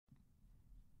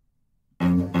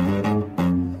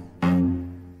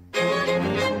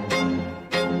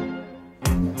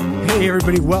Hey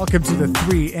everybody, welcome to the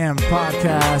 3M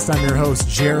podcast. I'm your host,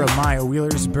 Jeremiah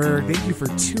Wheelersburg. Thank you for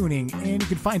tuning in. You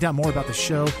can find out more about the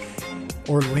show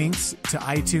or links to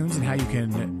iTunes and how you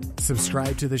can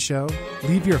subscribe to the show.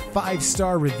 Leave your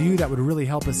 5-star review. That would really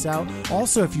help us out.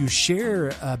 Also, if you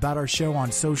share about our show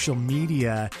on social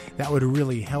media, that would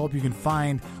really help. You can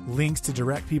find links to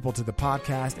direct people to the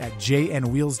podcast at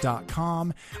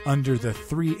jnwheels.com under the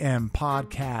 3M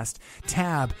podcast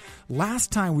tab.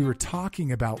 Last time we were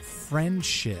talking about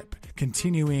friendship,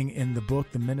 continuing in the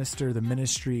book, The Minister, the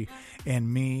Ministry,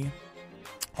 and Me.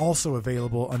 Also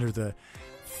available under the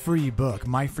free book,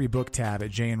 my free book tab at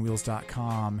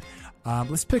jnwheels.com.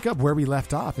 Let's pick up where we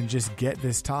left off and just get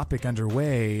this topic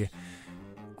underway.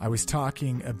 I was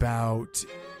talking about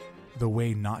the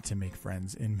way not to make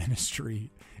friends in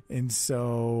ministry. And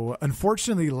so,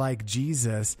 unfortunately, like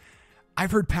Jesus,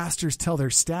 I've heard pastors tell their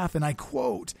staff, and I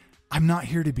quote, "I'm not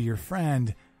here to be your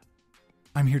friend.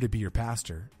 I'm here to be your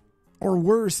pastor." Or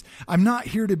worse, "I'm not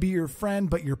here to be your friend,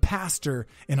 but your pastor,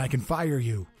 and I can fire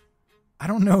you." I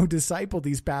don't know who discipled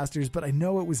these pastors, but I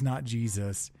know it was not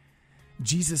Jesus.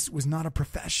 Jesus was not a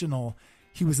professional.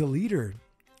 He was a leader,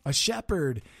 a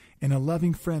shepherd, and a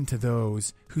loving friend to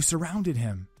those who surrounded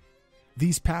him.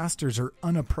 These pastors are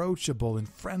unapproachable and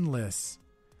friendless,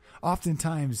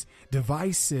 oftentimes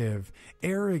divisive,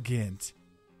 arrogant.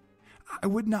 I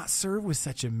would not serve with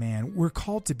such a man. We're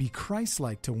called to be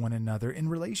Christ-like to one another in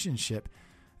relationship,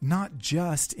 not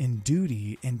just in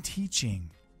duty and teaching.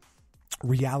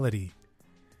 Reality.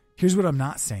 Here's what I'm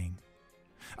not saying.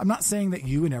 I'm not saying that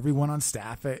you and everyone on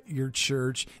staff at your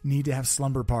church need to have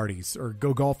slumber parties or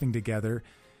go golfing together.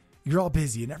 You're all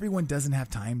busy and everyone doesn't have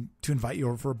time to invite you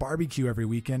over for a barbecue every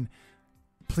weekend.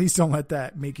 Please don't let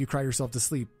that make you cry yourself to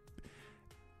sleep.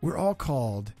 We're all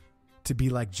called to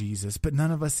be like Jesus, but none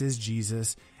of us is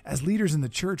Jesus. As leaders in the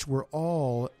church, we're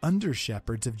all under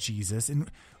shepherds of Jesus,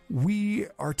 and we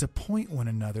are to point one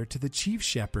another to the chief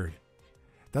shepherd.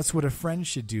 That's what a friend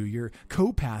should do. Your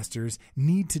co-pastors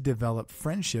need to develop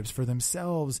friendships for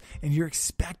themselves, and you're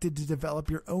expected to develop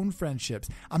your own friendships.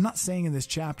 I'm not saying in this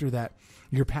chapter that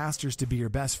your pastor's to be your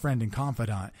best friend and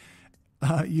confidant.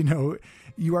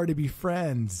 You are to be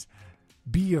friends.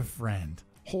 Be a friend.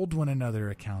 Hold one another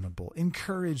accountable.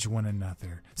 Encourage one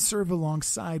another. Serve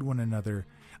alongside one another.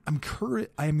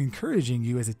 I am encouraging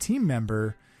you as a team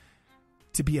member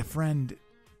to be a friend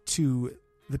to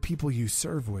the people you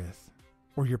serve with,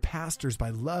 or your pastors, by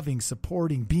loving,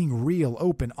 supporting, being real,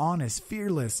 open, honest,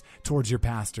 fearless towards your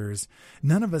pastors.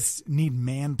 None of us need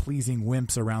man-pleasing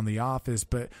wimps around the office,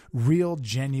 but real,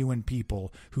 genuine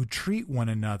people who treat one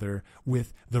another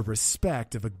with the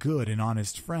respect of a good and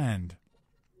honest friend.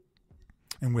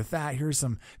 And with that, here's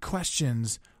some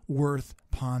questions worth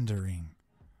pondering.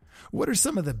 What are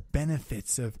some of the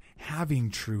benefits of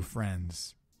having true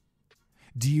friends?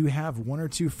 Do you have one or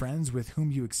two friends with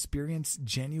whom you experience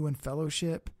genuine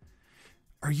fellowship?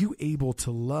 Are you able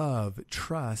to love,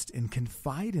 trust, and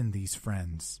confide in these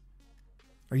friends?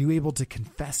 Are you able to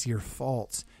confess your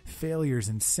faults, failures,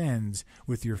 and sins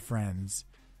with your friends?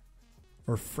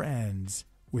 Or friends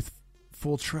with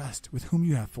full trust, with whom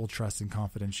you have full trust and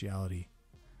confidentiality?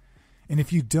 And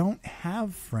if you don't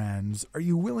have friends, are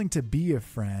you willing to be a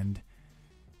friend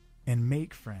and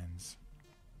make friends?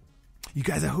 You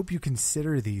guys, I hope you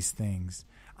consider these things.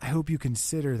 I hope you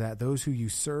consider that those who you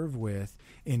serve with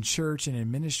in church and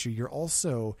in ministry, you're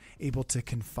also able to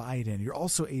confide in. You're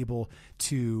also able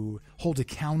to hold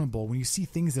accountable when you see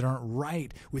things that aren't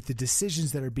right with the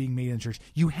decisions that are being made in church.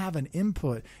 You have an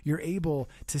input. You're able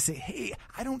to say, "Hey,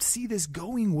 I don't see this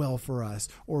going well for us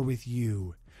or with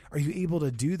you." Are you able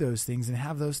to do those things and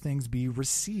have those things be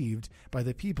received by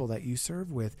the people that you serve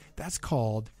with? That's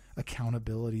called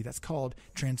accountability. That's called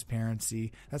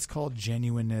transparency. That's called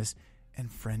genuineness and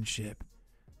friendship.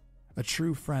 A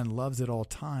true friend loves at all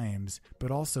times,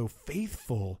 but also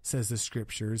faithful, says the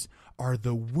scriptures, are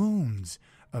the wounds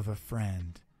of a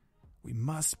friend. We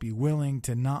must be willing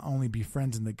to not only be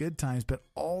friends in the good times, but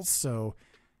also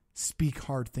speak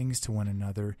hard things to one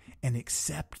another and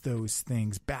accept those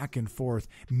things back and forth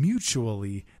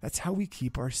mutually. That's how we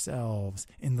keep ourselves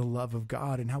in the love of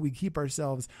God and how we keep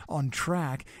ourselves on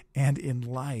track and in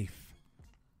life.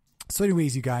 So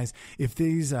anyways, you guys, if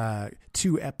these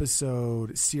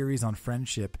 2-episode series on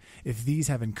friendship, if these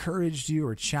have encouraged you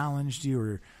or challenged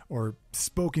you or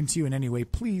spoken to you in any way,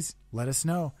 please let us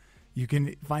know. You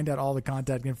can find out all the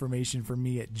contact information for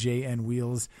me at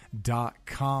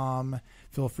jnwheels.com.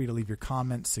 Feel free to leave your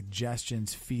comments,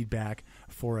 suggestions, feedback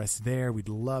for us there. We'd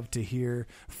love to hear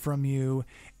from you.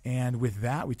 And with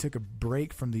that, we took a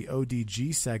break from the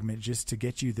ODG segment just to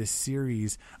get you this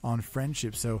series on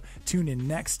friendship. So tune in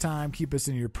next time. Keep us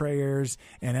in your prayers.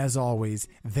 And as always,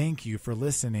 thank you for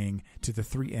listening to the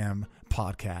 3M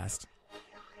podcast.